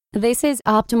This is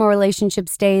Optimal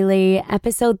Relationships Daily,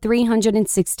 episode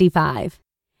 365.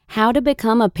 How to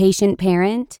Become a Patient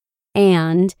Parent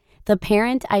and The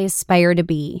Parent I Aspire to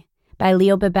Be by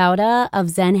Babauta of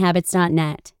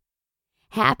ZenHabits.net.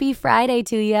 Happy Friday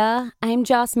to ya. I'm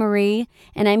Joss Marie,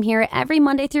 and I'm here every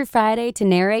Monday through Friday to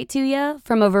narrate to ya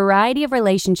from a variety of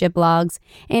relationship blogs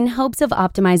in hopes of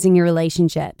optimizing your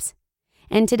relationships.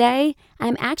 And today,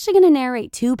 I'm actually going to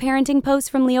narrate 2 parenting posts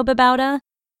from Babauta.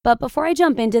 But before I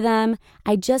jump into them,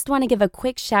 I just want to give a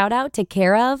quick shout out to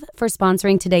Care of for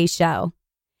sponsoring today's show.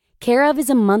 Care of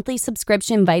is a monthly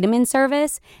subscription vitamin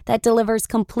service that delivers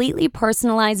completely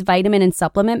personalized vitamin and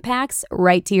supplement packs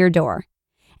right to your door.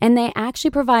 And they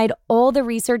actually provide all the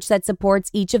research that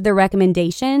supports each of their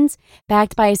recommendations,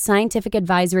 backed by a scientific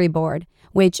advisory board,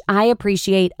 which I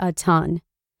appreciate a ton.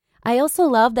 I also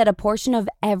love that a portion of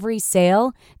every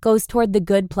sale goes toward the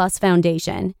Good Plus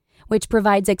Foundation, which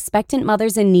provides expectant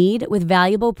mothers in need with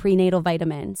valuable prenatal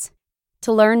vitamins.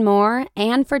 To learn more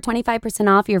and for 25%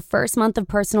 off your first month of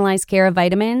personalized Care of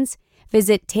vitamins,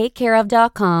 visit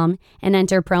takecareof.com and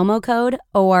enter promo code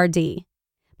ORD.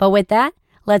 But with that,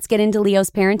 let's get into Leo's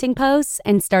parenting posts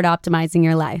and start optimizing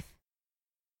your life.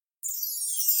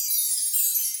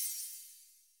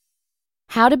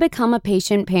 How to Become a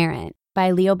Patient Parent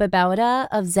by Babauta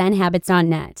of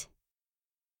ZenHabits.net.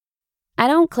 I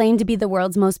don't claim to be the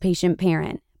world's most patient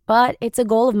parent, but it's a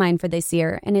goal of mine for this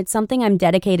year, and it's something I'm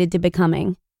dedicated to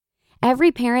becoming.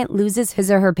 Every parent loses his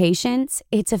or her patience.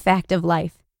 It's a fact of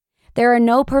life. There are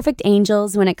no perfect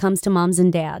angels when it comes to moms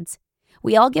and dads.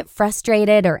 We all get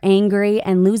frustrated or angry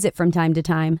and lose it from time to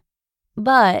time.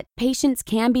 But patience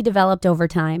can be developed over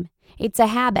time. It's a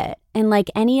habit, and like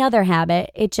any other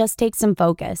habit, it just takes some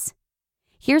focus.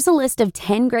 Here's a list of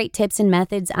 10 great tips and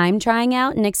methods I'm trying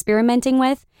out and experimenting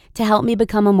with to help me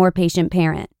become a more patient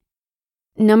parent.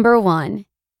 Number 1,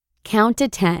 count to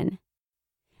 10.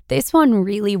 This one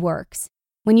really works.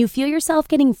 When you feel yourself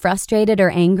getting frustrated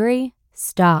or angry,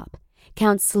 stop.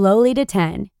 Count slowly to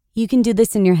 10. You can do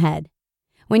this in your head.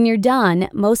 When you're done,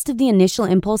 most of the initial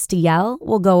impulse to yell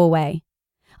will go away.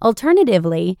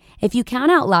 Alternatively, if you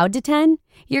count out loud to 10,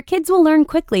 your kids will learn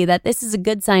quickly that this is a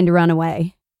good sign to run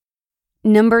away.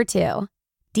 Number 2,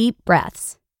 deep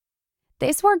breaths.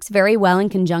 This works very well in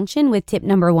conjunction with tip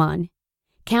number 1.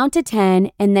 Count to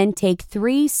 10 and then take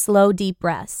 3 slow, deep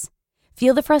breaths.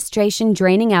 Feel the frustration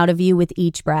draining out of you with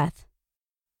each breath.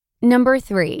 Number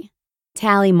 3,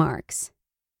 tally marks.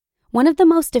 One of the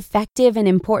most effective and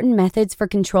important methods for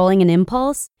controlling an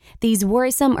impulse, these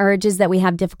worrisome urges that we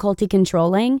have difficulty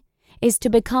controlling, is to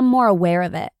become more aware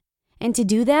of it. And to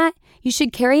do that, you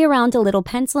should carry around a little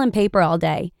pencil and paper all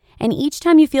day. And each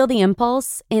time you feel the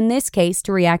impulse, in this case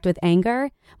to react with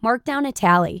anger, mark down a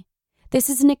tally. This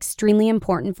is an extremely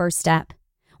important first step.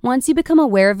 Once you become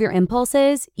aware of your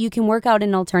impulses, you can work out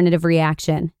an alternative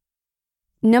reaction.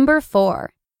 Number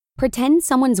 4, pretend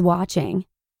someone's watching.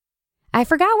 I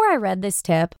forgot where I read this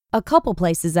tip, a couple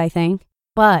places I think,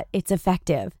 but it's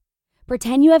effective.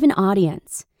 Pretend you have an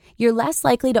audience. You're less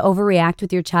likely to overreact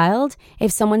with your child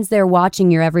if someone's there watching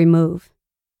your every move.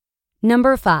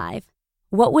 Number 5,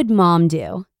 what would mom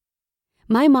do?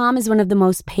 My mom is one of the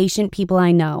most patient people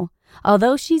I know,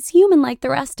 although she's human like the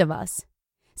rest of us.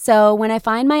 So when I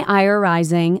find my ire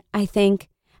rising, I think,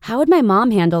 how would my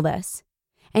mom handle this?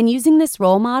 And using this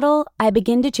role model, I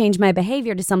begin to change my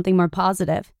behavior to something more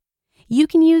positive. You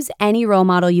can use any role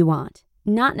model you want,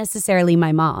 not necessarily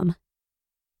my mom.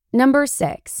 Number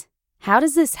 6, how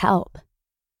does this help?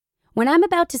 When I'm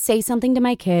about to say something to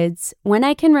my kids, when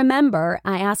I can remember,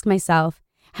 I ask myself,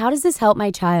 how does this help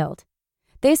my child?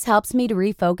 This helps me to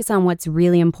refocus on what's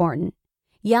really important.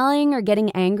 Yelling or getting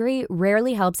angry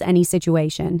rarely helps any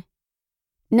situation.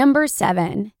 Number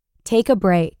 7, take a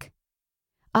break.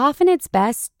 Often it's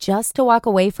best just to walk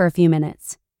away for a few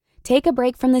minutes. Take a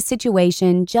break from the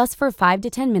situation just for 5 to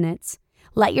 10 minutes.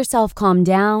 Let yourself calm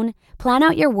down, plan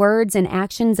out your words and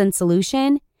actions and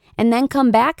solution, and then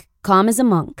come back calm as a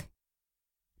monk.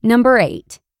 Number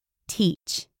 8,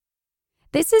 teach.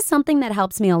 This is something that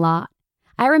helps me a lot.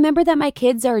 I remember that my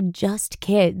kids are just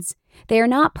kids. They are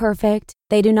not perfect,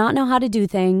 they do not know how to do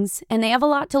things, and they have a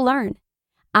lot to learn.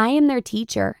 I am their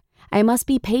teacher. I must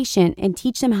be patient and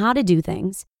teach them how to do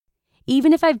things.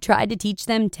 Even if I've tried to teach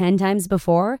them 10 times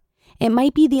before, it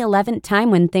might be the 11th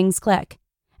time when things click.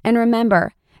 And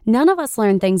remember, none of us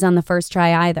learn things on the first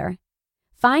try either.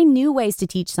 Find new ways to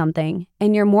teach something,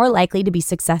 and you're more likely to be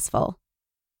successful.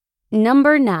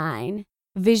 Number 9,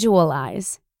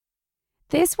 visualize.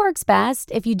 This works best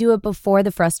if you do it before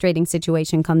the frustrating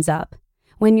situation comes up,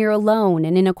 when you're alone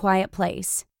and in a quiet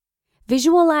place.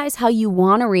 Visualize how you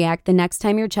want to react the next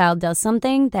time your child does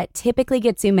something that typically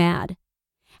gets you mad.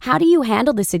 How do you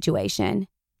handle the situation?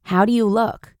 How do you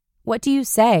look? What do you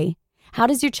say? How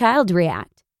does your child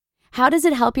react? How does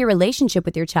it help your relationship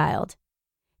with your child?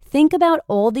 Think about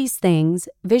all these things,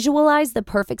 visualize the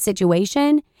perfect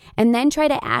situation, and then try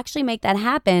to actually make that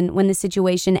happen when the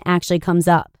situation actually comes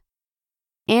up.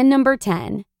 And number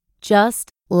 10,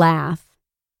 just laugh.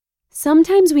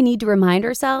 Sometimes we need to remind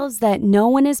ourselves that no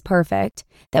one is perfect,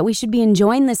 that we should be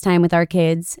enjoying this time with our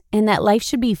kids, and that life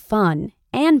should be fun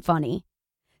and funny.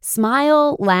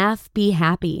 Smile, laugh, be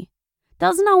happy.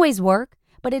 Doesn't always work,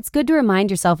 but it's good to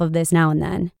remind yourself of this now and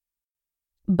then.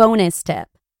 Bonus tip,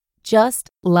 just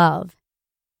love.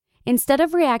 Instead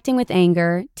of reacting with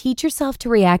anger, teach yourself to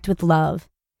react with love.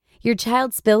 Your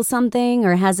child spills something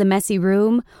or has a messy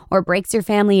room or breaks your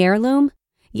family heirloom,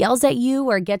 yells at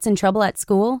you or gets in trouble at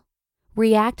school.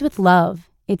 React with love.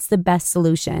 It's the best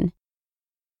solution.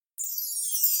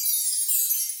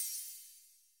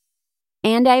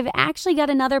 And I've actually got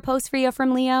another post for you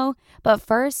from Leo, but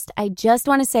first, I just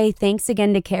want to say thanks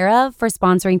again to Cara for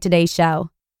sponsoring today's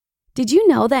show. Did you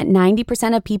know that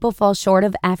 90% of people fall short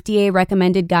of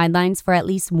FDA-recommended guidelines for at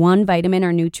least one vitamin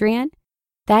or nutrient?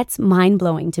 That's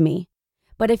mind-blowing to me.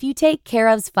 But if you take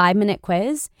Cara's 5-minute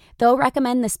quiz, they'll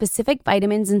recommend the specific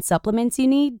vitamins and supplements you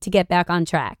need to get back on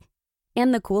track.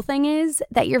 And the cool thing is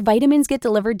that your vitamins get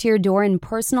delivered to your door in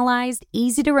personalized,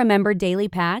 easy-to-remember daily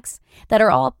packs that are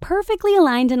all perfectly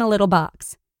aligned in a little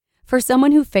box. For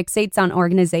someone who fixates on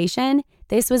organization,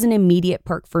 this was an immediate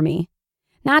perk for me.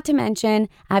 Not to mention,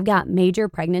 I've got major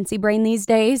pregnancy brain these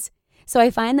days, so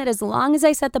I find that as long as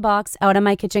I set the box out on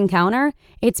my kitchen counter,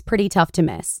 it's pretty tough to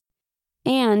miss.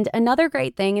 And another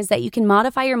great thing is that you can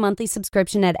modify your monthly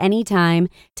subscription at any time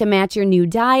to match your new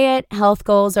diet, health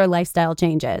goals, or lifestyle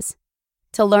changes.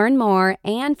 To learn more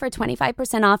and for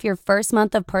 25% off your first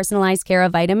month of personalized Cara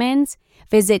vitamins,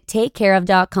 visit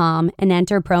takecareof.com and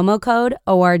enter promo code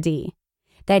ORD.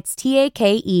 That's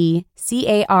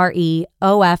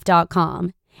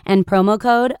TAKECAREOF.com and promo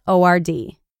code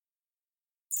ORD.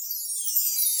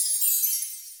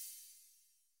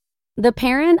 The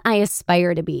Parent I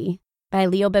Aspire to Be by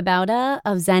Leo Babauta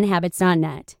of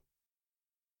ZenHabits.net.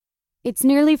 It's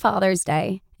nearly Father's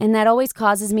Day, and that always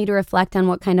causes me to reflect on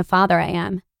what kind of father I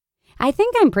am. I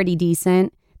think I'm pretty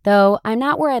decent, though I'm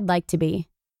not where I'd like to be.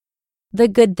 The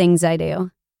good things I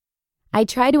do. I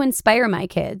try to inspire my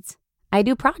kids. I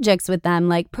do projects with them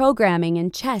like programming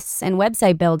and chess and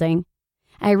website building.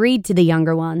 I read to the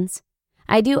younger ones.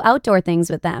 I do outdoor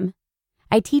things with them.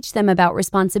 I teach them about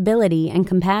responsibility and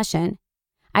compassion.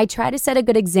 I try to set a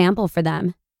good example for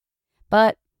them.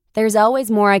 But there's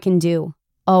always more I can do.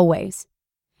 Always.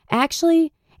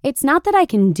 Actually, it's not that I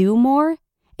can do more,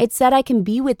 it's that I can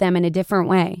be with them in a different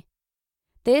way.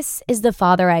 This is the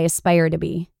father I aspire to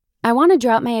be. I want to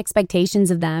drop my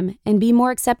expectations of them and be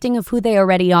more accepting of who they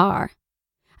already are.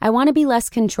 I want to be less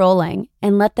controlling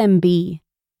and let them be.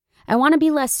 I want to be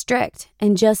less strict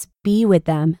and just be with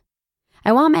them.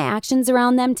 I want my actions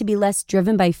around them to be less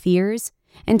driven by fears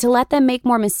and to let them make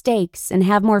more mistakes and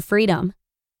have more freedom.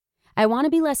 I want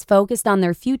to be less focused on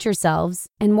their future selves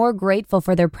and more grateful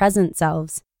for their present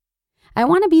selves. I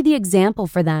want to be the example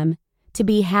for them, to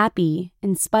be happy,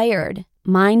 inspired,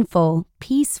 mindful,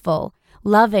 peaceful,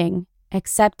 loving,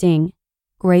 accepting,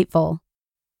 grateful.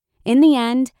 In the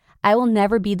end, I will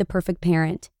never be the perfect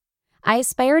parent. I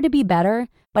aspire to be better,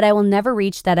 but I will never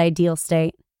reach that ideal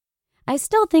state. I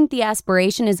still think the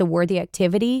aspiration is a worthy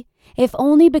activity, if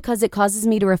only because it causes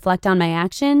me to reflect on my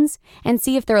actions and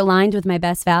see if they're aligned with my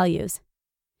best values.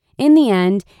 In the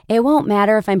end, it won't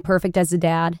matter if I'm perfect as a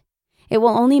dad. It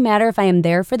will only matter if I am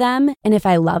there for them and if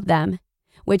I love them,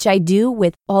 which I do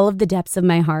with all of the depths of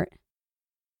my heart.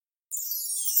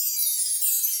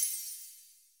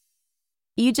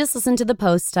 You just listened to the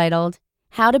post titled,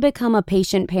 How to Become a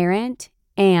Patient Parent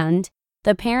and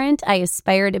The Parent I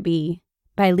Aspire to Be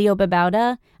by Leo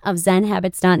Babauta of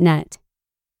ZenHabits.net.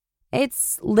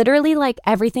 It's literally like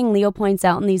everything Leo points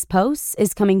out in these posts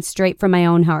is coming straight from my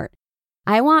own heart.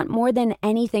 I want more than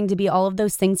anything to be all of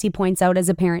those things he points out as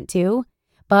a parent too,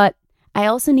 but I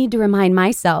also need to remind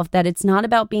myself that it's not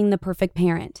about being the perfect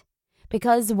parent,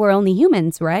 because we're only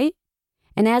humans, right?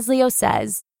 And as Leo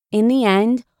says, in the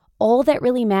end, all that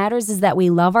really matters is that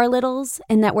we love our littles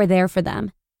and that we're there for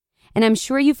them. And I'm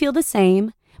sure you feel the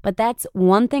same, but that's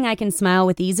one thing I can smile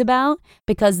with ease about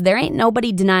because there ain't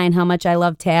nobody denying how much I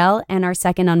love Tal and our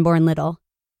second unborn little.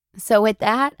 So with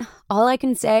that, all I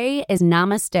can say is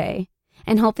namaste.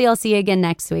 And hopefully I'll see you again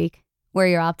next week, where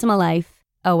your optimal life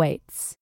awaits.